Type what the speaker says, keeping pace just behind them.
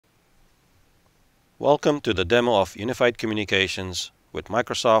Welcome to the demo of Unified Communications with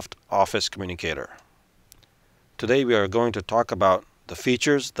Microsoft Office Communicator. Today we are going to talk about the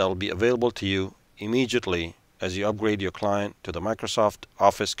features that will be available to you immediately as you upgrade your client to the Microsoft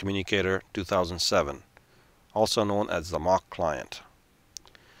Office Communicator 2007, also known as the Mock Client.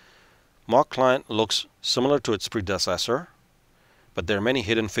 Mock Client looks similar to its predecessor, but there are many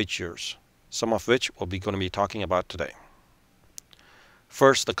hidden features, some of which we'll be going to be talking about today.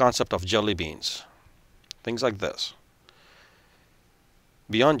 First, the concept of jelly beans. Things like this.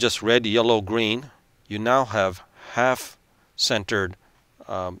 Beyond just red, yellow, green, you now have half-centered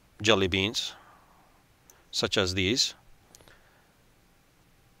jelly beans, such as these.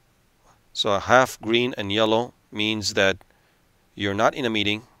 So a half green and yellow means that you're not in a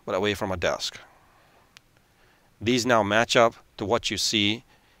meeting, but away from a desk. These now match up to what you see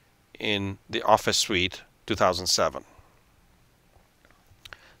in the Office Suite 2007.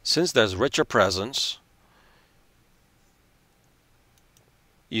 Since there's richer presence,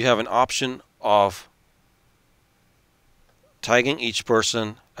 you have an option of tagging each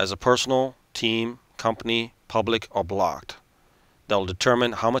person as a personal, team, company, public, or blocked. That will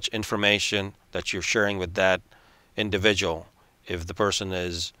determine how much information that you're sharing with that individual, if the person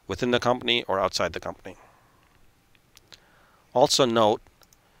is within the company or outside the company. Also note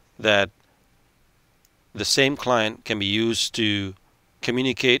that the same client can be used to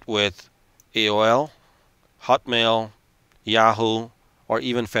communicate with AOL, Hotmail, Yahoo, or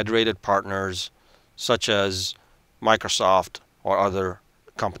even federated partners such as Microsoft or other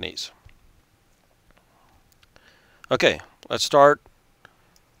companies. Okay, let's start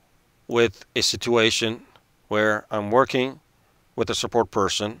with a situation where I'm working with a support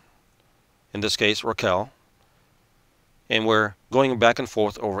person, in this case Raquel, and we're going back and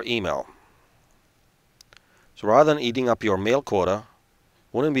forth over email. So rather than eating up your mail quota,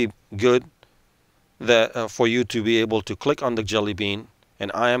 wouldn't it be good that for you to be able to click on the jelly bean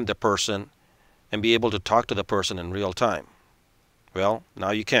and I am the person and be able to talk to the person in real time? Well,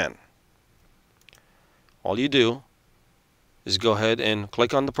 now you can. All you do is go ahead and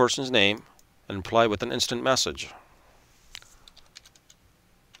click on the person's name and reply with an instant message.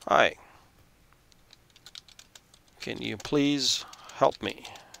 Hi, can you please help me?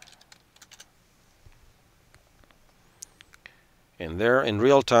 And there in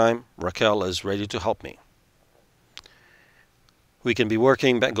real time, Raquel is ready to help me. We can be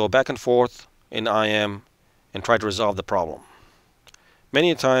working, go back and forth in IM and try to resolve the problem.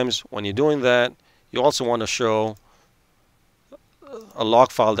 Many times when you're doing that, you also want to show a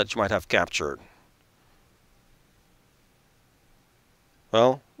log file that you might have captured.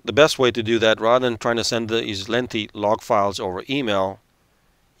 Well, the best way to do that, rather than trying to send these lengthy log files over email,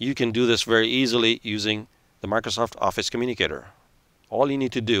 you can do this very easily using the Microsoft Office Communicator. All you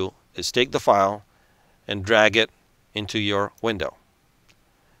need to do is take the file and drag it into your window.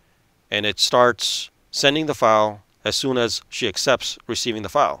 And it starts sending the file as soon as she accepts receiving the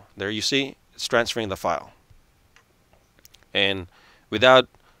file. There you see, it's transferring the file. And without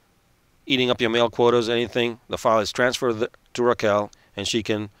eating up your mail quotas or anything, the file is transferred to Raquel and she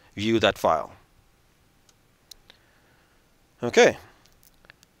can view that file. Okay,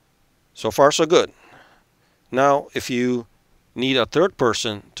 so far so good. Now if you need a third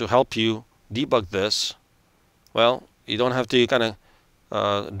person to help you debug this, well, you don't have to kind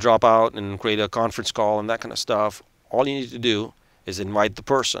of drop out and create a conference call and that kind of stuff. All you need to do is invite the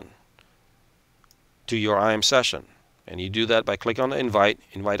person to your IM session. And you do that by clicking on the invite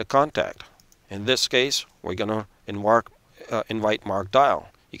a contact. In this case, we're going to invite Mark Dial.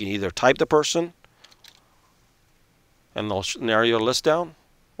 You can either type the person and they'll narrow your list down,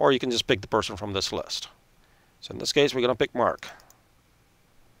 or you can just pick the person from this list. So in this case, we're going to pick Mark.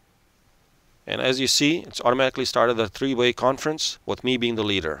 And as you see, it's automatically started a three-way conference with me being the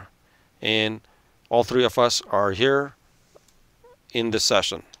leader. And all three of us are here in this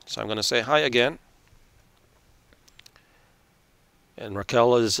session. So I'm going to say hi again. And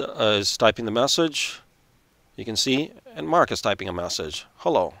Raquel is typing the message. You can see, and Mark is typing a message.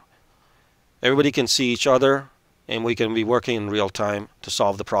 Hello. Everybody can see each other, and we can be working in real time to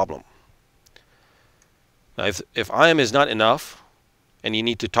solve the problem. Now, if IM is not enough, and you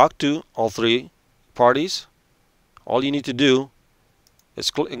need to talk to all three parties, all you need to do is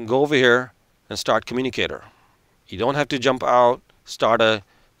go over here and start Communicator. You don't have to jump out, start a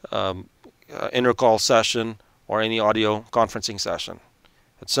intercall session or any audio conferencing session.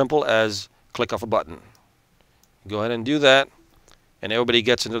 It's simple as click of a button. Go ahead and do that, and everybody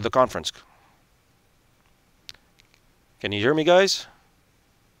gets into the conference. Can you hear me, guys?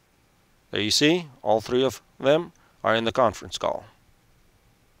 There you see, all three of them are in the conference call.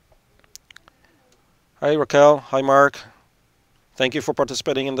 Hi Raquel, hi Mark. Thank you for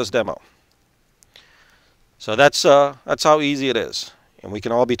participating in this demo. So that's how easy it is. And we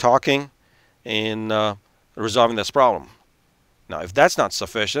can all be talking and resolving this problem. Now, if that's not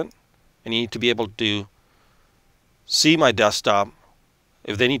sufficient, and you need to be able to see my desktop,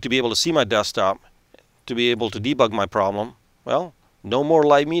 if they need to be able to see my desktop to be able to debug my problem, well, no more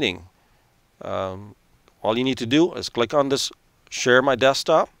live meeting. All you need to do is click on this Share My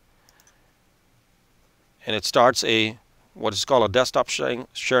Desktop, and it starts what is called a desktop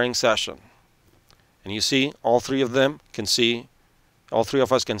sharing session. And you see, all three of us can see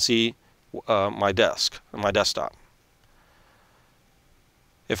my desktop.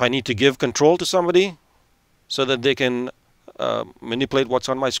 If I need to give control to somebody so that they can manipulate what's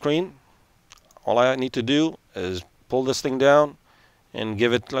on my screen, all I need to do is pull this thing down and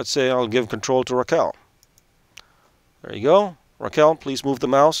give it, let's say I'll give control to Raquel. There you go. Raquel, please move the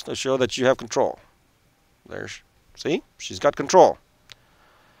mouse to show that you have control. There, see? She's got control.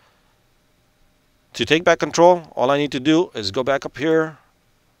 To take back control, all I need to do is go back up here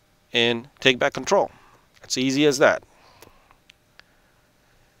and take back control. It's easy as that.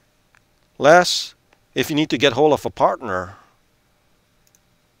 Last, if you need to get hold of a partner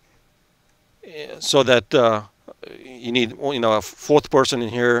so that you need a fourth person in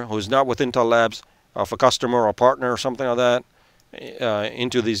here who's not with Intel Labs, of a customer or a partner or something like that,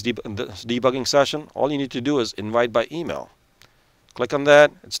 into this debugging session, all you need to do is invite by email. Click on that.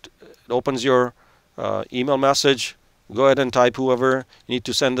 It opens your email message. Go ahead and type whoever you need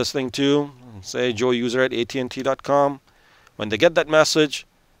to send this thing to. Say joeuser@atnt.com. When they get that message,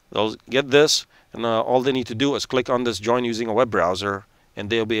 they'll get this, and all they need to do is click on this Join Using a Web Browser, and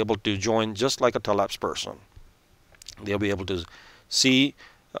they'll be able to join just like a Telabs person. They'll be able to see,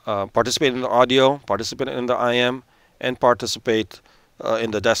 participate in the audio, participate in the IM, and participate in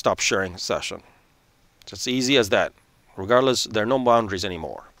the desktop sharing session. It's as easy as that. Regardless, there are no boundaries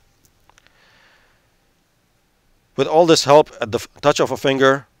anymore. With all this help at the touch of a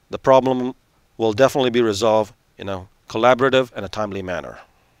finger, the problem will definitely be resolved in a collaborative and a timely manner.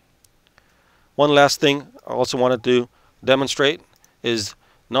 One last thing I also wanted to demonstrate is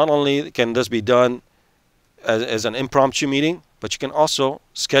not only can this be done as an impromptu meeting, but you can also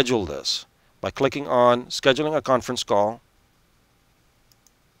schedule this by clicking on scheduling a conference call,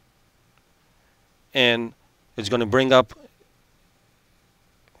 and it's going to bring up,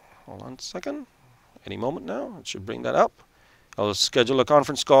 hold on a second, any moment now, it should bring that up. I'll schedule a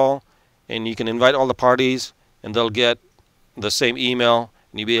conference call, and you can invite all the parties, and they'll get the same email,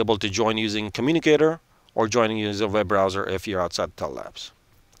 and you'll be able to join using Communicator or joining using a web browser if you're outside Telabs.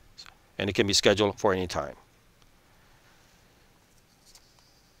 And it can be scheduled for any time.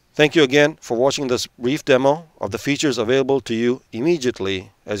 Thank you again for watching this brief demo of the features available to you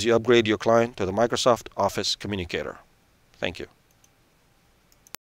immediately as you upgrade your client to the Microsoft Office Communicator. Thank you.